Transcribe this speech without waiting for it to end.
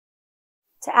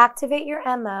To activate your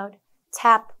M mode,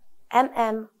 tap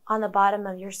MM on the bottom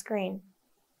of your screen.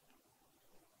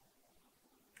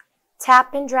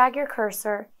 Tap and drag your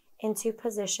cursor into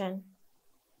position.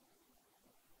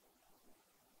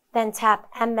 Then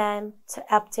tap MM to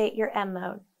update your M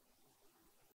mode.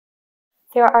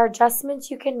 There are adjustments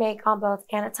you can make on both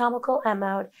anatomical M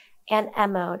mode and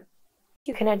M mode.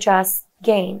 You can adjust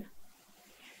gain.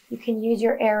 You can use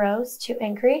your arrows to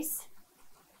increase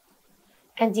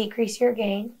and decrease your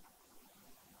gain.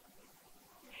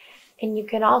 And you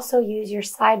can also use your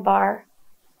sidebar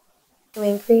to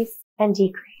increase and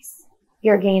decrease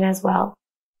your gain as well.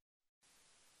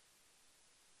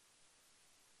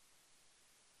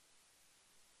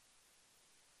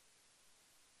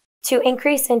 To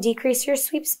increase and decrease your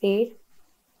sweep speed,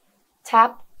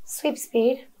 tap sweep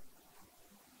speed,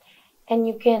 and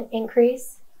you can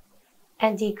increase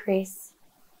and decrease.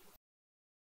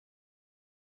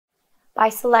 By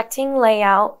selecting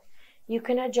layout, you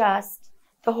can adjust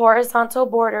the horizontal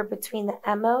border between the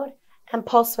M mode and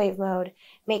pulse wave mode,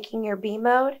 making your B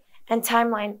mode and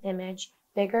timeline image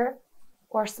bigger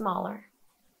or smaller.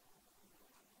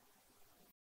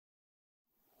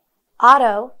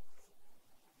 Auto,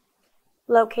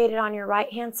 located on your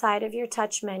right-hand side of your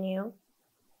touch menu,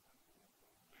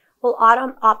 will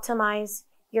auto-optimize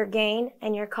your gain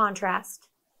and your contrast.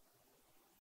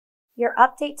 Your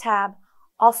Update tab,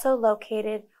 also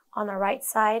located on the right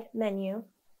side menu,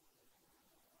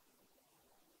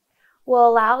 will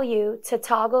allow you to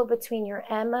toggle between your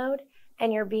M mode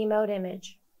and your B mode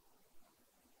image.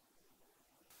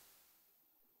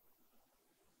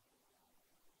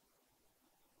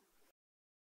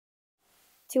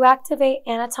 To activate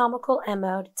anatomical M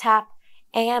mode, tap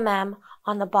AMM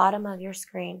on the bottom of your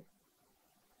screen.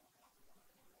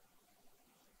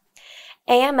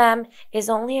 AMM is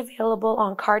only available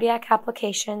on cardiac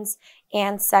applications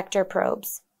and sector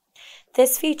probes.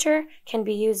 This feature can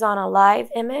be used on a live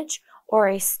image or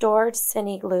a stored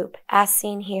cine loop, as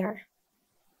seen here.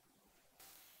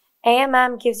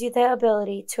 AMM gives you the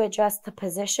ability to adjust the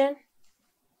position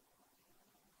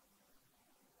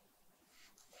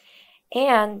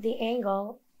and the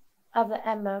angle of the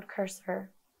M mode cursor.